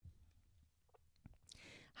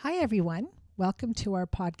Hi, everyone. Welcome to our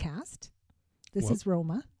podcast. This is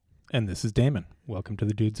Roma. And this is Damon. Welcome to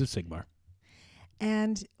the Dudes of Sigmar.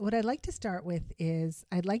 And what I'd like to start with is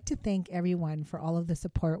I'd like to thank everyone for all of the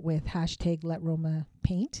support with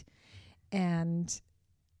 #LetRomaPaint. And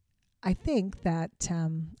I think that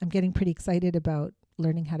I'm getting pretty excited about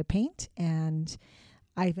learning how to paint. And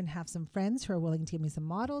I even have some friends who are willing to give me some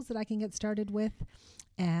models that I can get started with.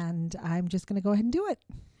 And I'm just going to go ahead and do it.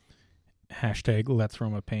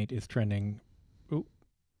 #Let'sRomaPaint is trending.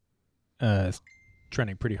 It's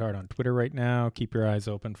trending pretty hard on Twitter right now. Keep your eyes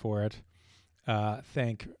open for it.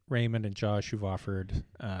 Thank Raymond and Josh who've offered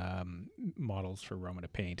models for Roma to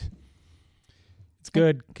paint. It's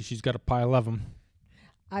good because she's got a pile of them.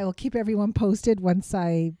 I will keep everyone posted once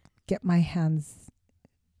I get my hands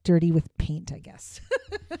dirty with paint, I guess.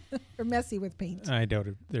 Or messy with paint. I doubt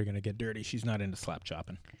they're going to get dirty. She's not into slap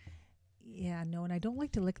chopping. Yeah, no, and I don't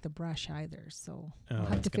like to lick the brush either, so I'll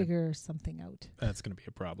have to figure something out. That's going to be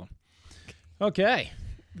a problem. Okay,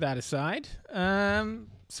 that aside.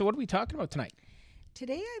 So what are we talking about tonight?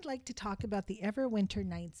 Today I'd like to talk about the Everwinter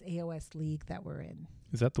Nights AOS League that we're in.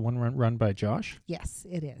 Is that the one run by Josh? Yes,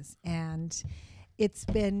 it is. And it's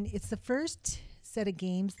the first set of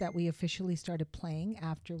games that we officially started playing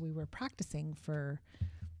after we were practicing for,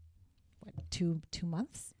 two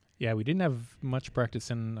months? Yeah, we didn't have much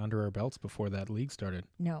practice under our belts before that league started.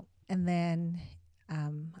 No. And then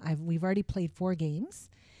we've already played 4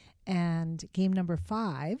 games. And game number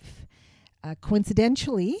 5,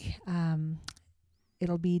 coincidentally,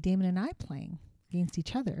 it'll be Damon and I playing against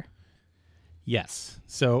each other. Yes.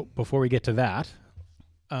 So before we get to that,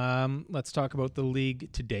 let's talk about the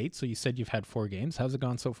league to date. So you said you've had 4 games. How's it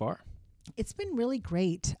gone so far? It's been really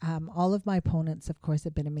great. All of my opponents, of course,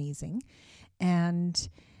 have been amazing. And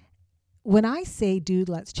when I say, dude,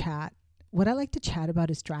 let's chat, what I like to chat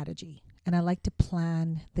about is strategy. And I like to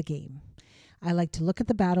plan the game. I like to look at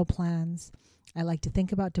the battle plans. I like to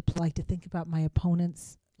think about my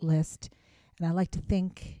opponent's list. And I like to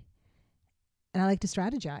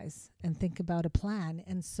strategize and think about a plan.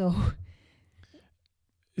 And so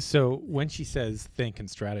when she says think and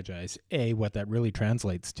strategize, what that really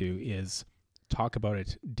translates to is talk about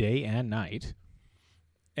it day and night.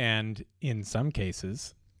 And in some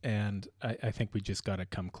cases, and I think we just got to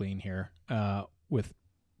come clean here with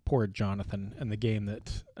poor Jonathan and the game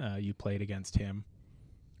that you played against him.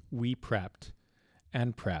 We prepped.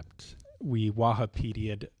 We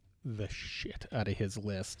Wahapedia'd the shit out of his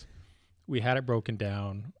list. We had it broken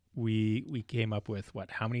down. We came up with,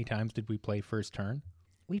 how many times did we play first turn?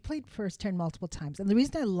 We played first turn multiple times. And the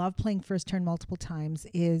reason I love playing first turn multiple times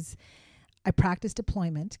is I practice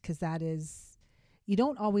deployment because that is... You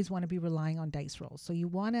don't always want to be relying on dice rolls. So you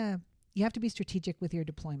have to be strategic with your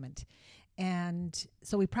deployment. And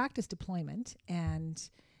so we practice deployment. And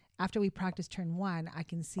after we practice turn 1, I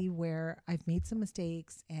can see where I've made some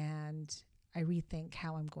mistakes and I rethink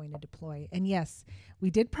how I'm going to deploy. And yes, we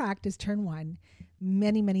did practice turn 1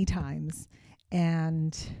 many, many times.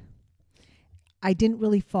 And I didn't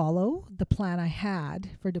really follow the plan I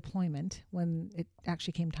had for deployment when it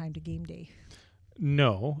actually came time to game day.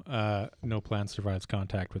 No plan survives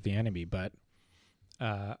contact with the enemy, but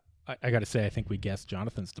I got to say, I think we guessed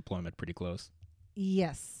Jonathan's deployment pretty close.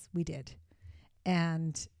 Yes, we did.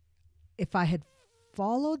 And if I had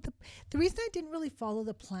followed the reason I didn't really follow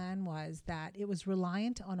the plan was that it was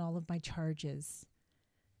reliant on all of my charges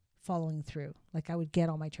following through. Like I would get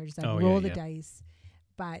all my charges, I'd roll the dice,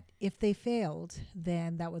 but if they failed,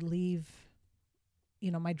 then that would leave,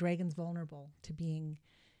 my dragons vulnerable to being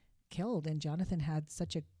killed. And Jonathan had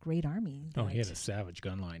such a great army. He had a savage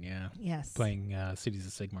gun line, yeah. Yes. Playing Cities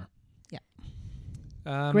of Sigmar.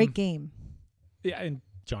 Yeah. Great game. Yeah, and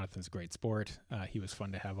Jonathan's a great sport. He was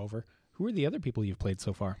fun to have over. Who are the other people you've played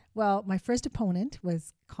so far? Well, my first opponent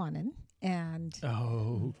was Conan, and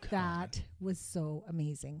that Conan was so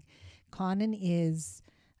amazing. Conan is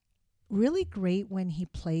really great when he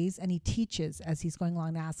plays and he teaches as he's going along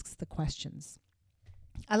and asks the questions.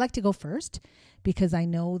 I like to go first because I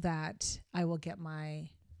know that I will get my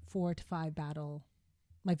 4 to 5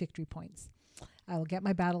 my victory points. I will get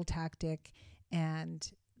my battle tactic, and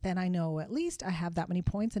then I know at least I have that many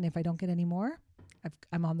points, and if I don't get any more,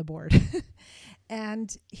 I'm on the board.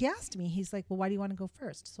 And he asked me, he's like, well, why do you want to go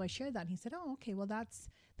first? So I shared that, and he said, oh, okay, well, that's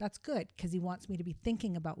good, because he wants me to be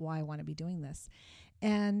thinking about why I want to be doing this.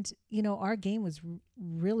 And, our game was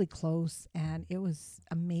really close, and it was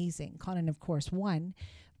amazing. Conan, of course, won,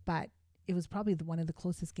 but it was probably one of the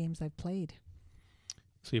closest games I've played.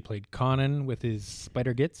 So you played Conan with his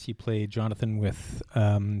Spider Gits. You played Jonathan with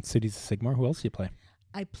Cities of Sigmar. Who else did you play?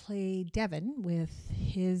 I played Devin with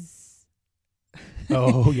his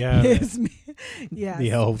Oh, yeah. Yes.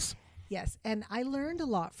 The elves. Yes. And I learned a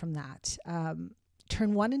lot from that.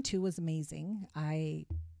 Turn 1 and 2 was amazing. I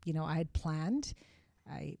had planned.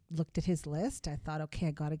 I looked at his list. I thought, okay,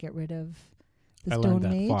 I got to get rid of the I learned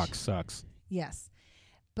Stone that Mage. Fox sucks. Yes.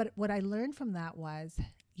 But what I learned from that was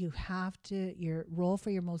you have to roll for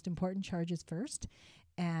your most important charges first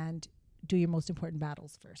and do your most important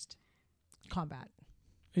battles first. Combat.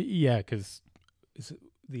 Yeah, because is it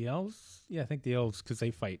the elves? Yeah, I think the elves, because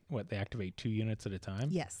they fight, they activate 2 units at a time?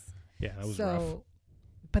 Yes. Yeah, that was rough.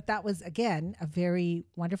 But that was, again, a very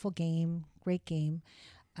wonderful game, great game.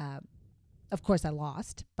 Of course, I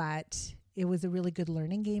lost, but it was a really good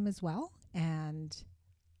learning game as well. And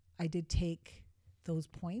I did take those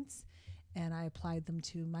points and I applied them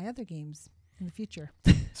to my other games in the future.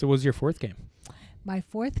 So what was your 4th game? My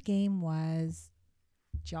 4th game was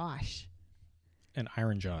Josh. And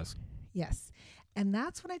Iron Jaws. Yes. And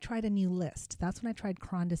that's when I tried a new list. That's when I tried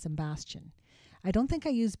Crondis and Bastion. I don't think I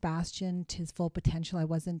used Bastion to his full potential. I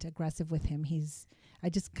wasn't aggressive with him. I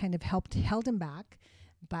just kind of held him back,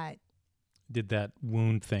 but Did that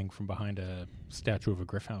wound thing from behind a statue of a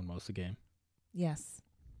Griffhound most of the game. yes.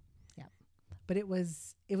 Yeah. But it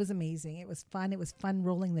was amazing. It was fun. It was fun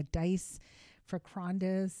rolling the dice for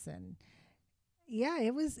Crondis, and yeah,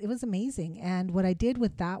 it was amazing. And what I did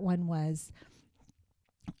with that one was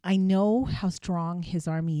I know how strong his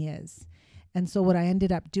army is. And so what I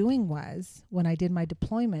ended up doing was when I did my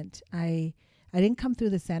deployment, I didn't come through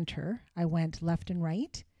the center. I went left and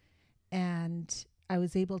right, and I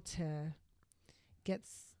was able to get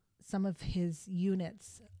some of his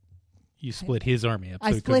units. You split his army up.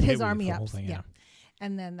 I so split his army up. Thing, yeah.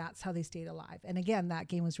 And then that's how they stayed alive. And again, that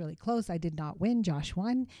game was really close. I did not win. Josh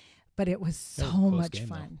won, but it was so much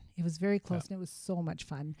fun. It was very close, and it was so much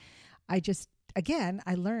fun. Again,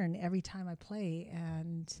 I learn every time I play,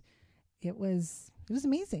 and it was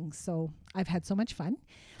amazing. So I've had so much fun.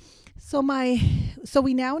 So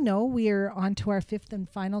we now know we are on to our 5th and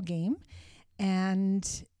final game,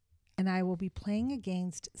 and I will be playing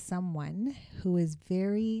against someone who is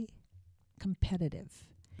very competitive.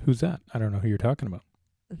 Who's that? I don't know who you're talking about.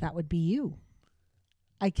 That would be you.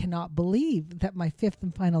 I cannot believe that my 5th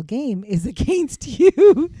and final game is against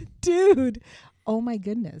you, dude. Oh my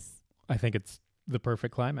goodness. I think it's the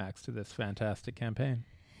perfect climax to this fantastic campaign.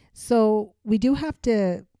 So we do have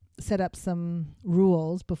to set up some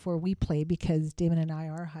rules before we play because Damon and I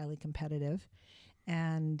are highly competitive.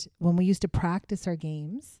 And when we used to practice our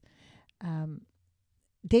games,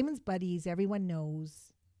 Damon's buddies, everyone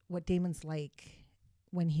knows what Damon's like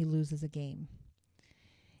when he loses a game.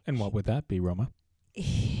 And what would that be, Roma?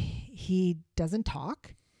 He doesn't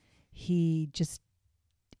talk. He just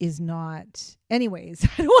is not. Anyways,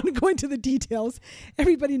 I don't want to go into the details.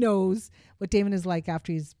 Everybody knows what Damon is like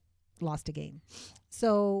after he's lost a game.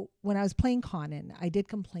 So when I was playing Conan, I did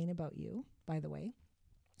complain about you, by the way.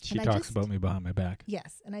 She talks about me behind my back.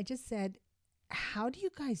 Yes. And I just said, how do you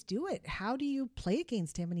guys do it? How do you play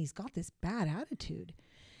against him? And he's got this bad attitude.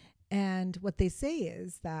 And what they say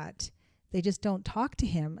is that they just don't talk to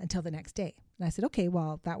him until the next day. And I said, okay,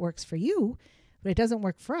 well, that works for you, but it doesn't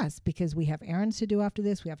work for us because we have errands to do after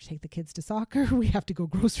this. We have to take the kids to soccer. We have to go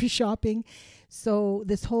grocery shopping. So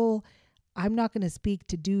this whole, I'm not going to speak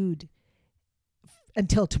to dude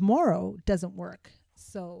until tomorrow doesn't work.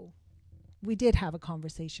 So we did have a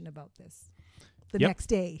conversation about this the next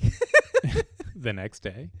day. The next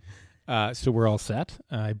day. So we're all set.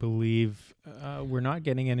 I believe we're not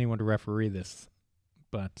getting anyone to referee this,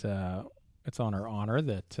 but it's on our honor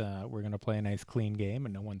that we're going to play a nice clean game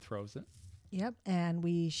and no one throws it. Yep, and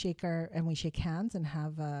we shake hands and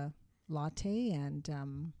have a latte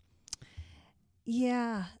and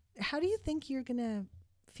yeah. How do you think you're going to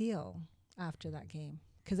feel after that game?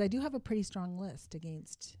 Because I do have a pretty strong list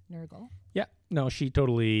against Nurgle. Yeah. No, she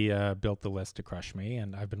totally built the list to crush me,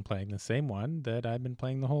 and I've been playing the same one that I've been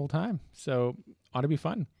playing the whole time. So ought to be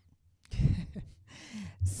fun.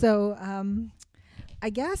 So I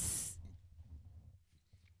guess,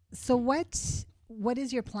 so what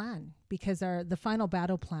is your plan? Because the final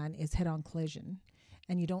battle plan is head-on collision,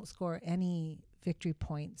 and you don't score any victory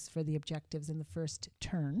points for the objectives in the first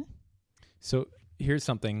turn. So here's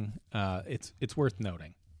something it's worth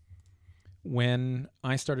noting. When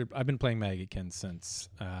I started, I've been playing Maggiekin since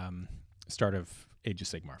start of Age of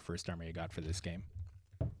Sigmar, first army I got for this game.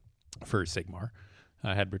 For Sigmar.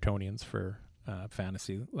 I had Bretonnians for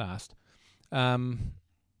Fantasy last.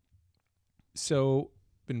 So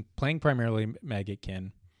been playing primarily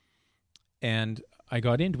Maggiekin, and I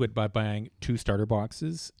got into it by buying 2 starter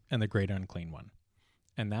boxes and the Great Unclean one.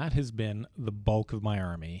 And that has been the bulk of my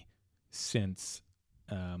army since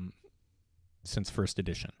since first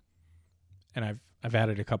edition, and I've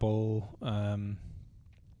added a couple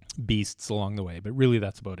beasts along the way, but really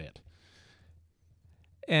that's about it.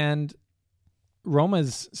 And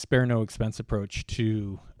Roma's spare no expense approach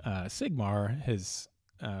to Sigmar has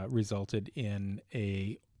resulted in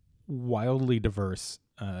a wildly diverse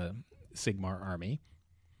Sigmar army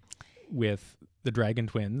with the Dragon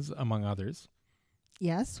Twins, among others.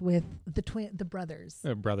 Yes, with the brothers.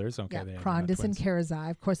 Brothers, okay. Yeah, they are Krondus and twins. Karazai.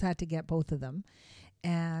 Of course, I had to get both of them.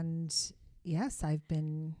 And yes, I've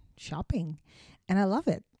been shopping, and I love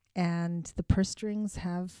it. And the purse strings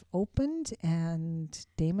have opened, and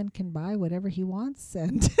Damon can buy whatever he wants,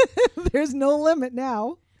 and there's no limit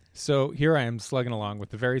now. So here I am slugging along with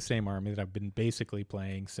the very same army that I've been basically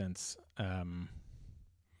playing since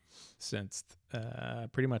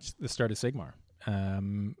pretty much the start of Sigmar.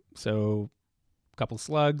 So a couple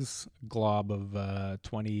slugs, glob of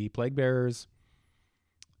 20 plague bearers.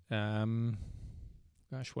 Gosh,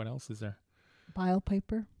 what else is there? Bile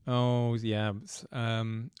Piper. Oh yeah.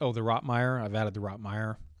 The Rotmire. I've added the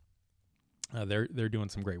Rotmire. They're doing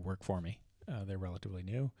some great work for me. They're relatively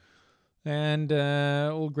new. And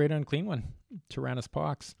old great unclean one, Tyrannus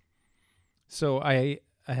Pox. So I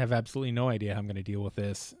have absolutely no idea how I'm going to deal with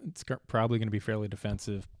this. It's probably going to be fairly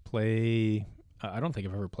defensive. I don't think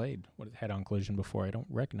I've ever played head-on collision before. I don't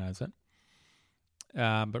recognize it.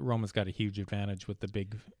 But Roma's got a huge advantage with the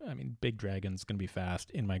big dragon's going to be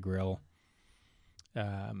fast in my grill.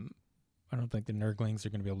 I don't think the Nurglings are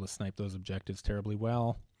going to be able to snipe those objectives terribly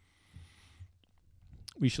well.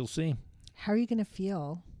 We shall see. How are you going to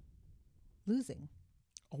feel losing?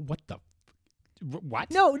 Oh, what the? What?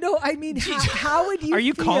 No. I mean, how would you? Are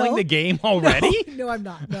you feel? calling the game already? No, I'm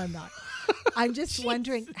not. I'm just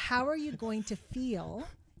wondering, how are you going to feel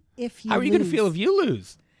if you? How are you going to feel if you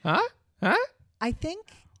lose? Huh? I think,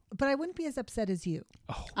 but I wouldn't be as upset as you.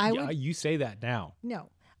 Oh, you say that now. No,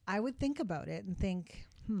 I would think about it and think,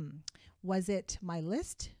 was it my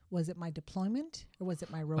list? Was it my deployment? Or was it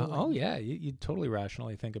my rolling? Yeah, you totally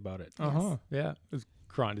rationally think about it. Yes. Yeah.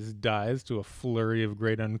 Krondus dies to a flurry of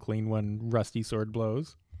great unclean one rusty sword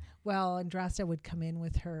blows. Well, Andrasta would come in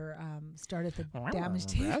with her start at the damage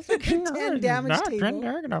table. Yes.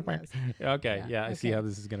 Okay, yeah, I see how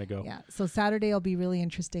this is going to go. Yeah, so Saturday will be really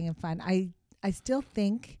interesting and fun. I still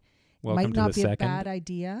think Welcome might not to the be a second bad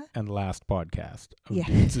idea. and last podcast of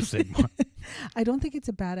Dudes of Sigmar. I don't think it's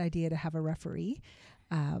a bad idea to have a referee,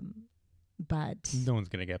 but No one's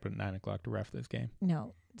going to get up at 9 o'clock to ref this game.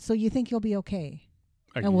 no. So you think you'll be okay?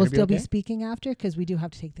 Are And you we'll gonna still be okay? speaking after, because we do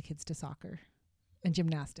have to take the kids to soccer and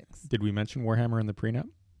gymnastics. Did we mention Warhammer in the prenup?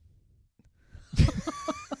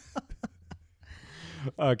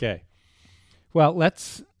 Okay. Well,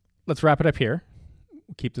 let's wrap it up here.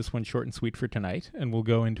 We'll keep this one short and sweet for tonight, and we'll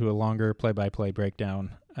go into a longer play-by-play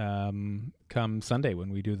breakdown come Sunday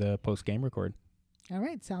when we do the post-game record. All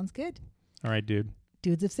right, sounds good. All right, dude.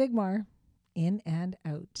 Dudes of Sigmar, in and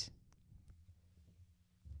out.